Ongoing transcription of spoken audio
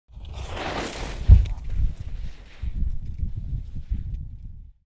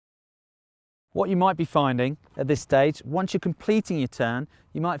What you might be finding at this stage, once you're completing your turn,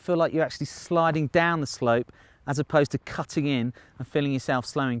 you might feel like you're actually sliding down the slope as opposed to cutting in and feeling yourself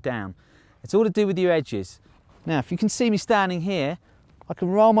slowing down. It's all to do with your edges. Now, if you can see me standing here, I can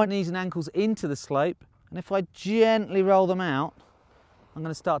roll my knees and ankles into the slope, and if I gently roll them out, I'm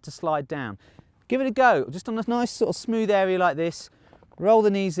going to start to slide down. Give it a go, just on a nice sort of smooth area like this. Roll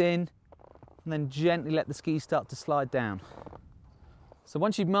the knees in, and then gently let the skis start to slide down. So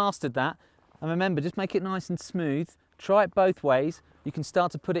once you've mastered that, and remember, just make it nice and smooth, try it both ways, you can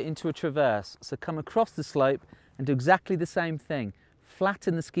start to put it into a traverse. So come across the slope and do exactly the same thing.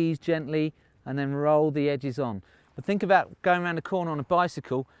 Flatten the skis gently and then roll the edges on. But think about going around a corner on a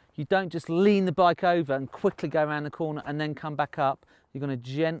bicycle. You don't just lean the bike over and quickly go around the corner and then come back up. You're going to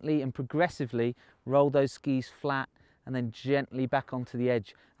gently and progressively roll those skis flat and then gently back onto the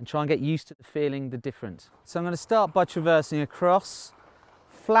edge and try and get used to feeling the difference. So I'm going to start by traversing across,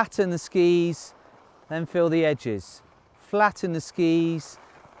 flatten the skis, then feel the edges. Flatten the skis,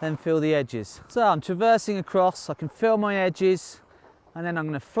 then feel the edges. So I'm traversing across, I can feel my edges, and then I'm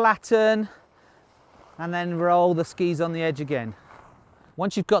going to flatten and then roll the skis on the edge again.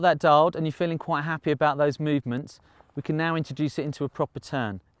 Once you've got that dialed and you're feeling quite happy about those movements, we can now introduce it into a proper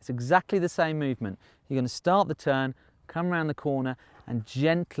turn. It's exactly the same movement. You're going to start the turn, come around the corner and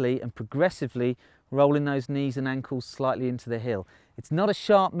gently and progressively rolling those knees and ankles slightly into the hill. It's not a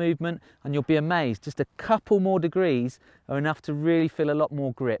sharp movement and you'll be amazed, just a couple more degrees are enough to really feel a lot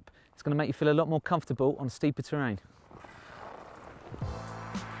more grip. It's going to make you feel a lot more comfortable on steeper terrain.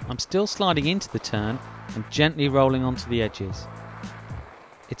 I'm still sliding into the turn and gently rolling onto the edges.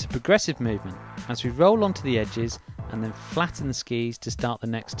 It's a progressive movement as we roll onto the edges and then flatten the skis to start the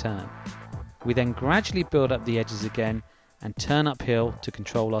next turn. We then gradually build up the edges again and turn uphill to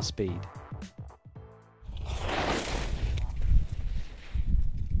control our speed.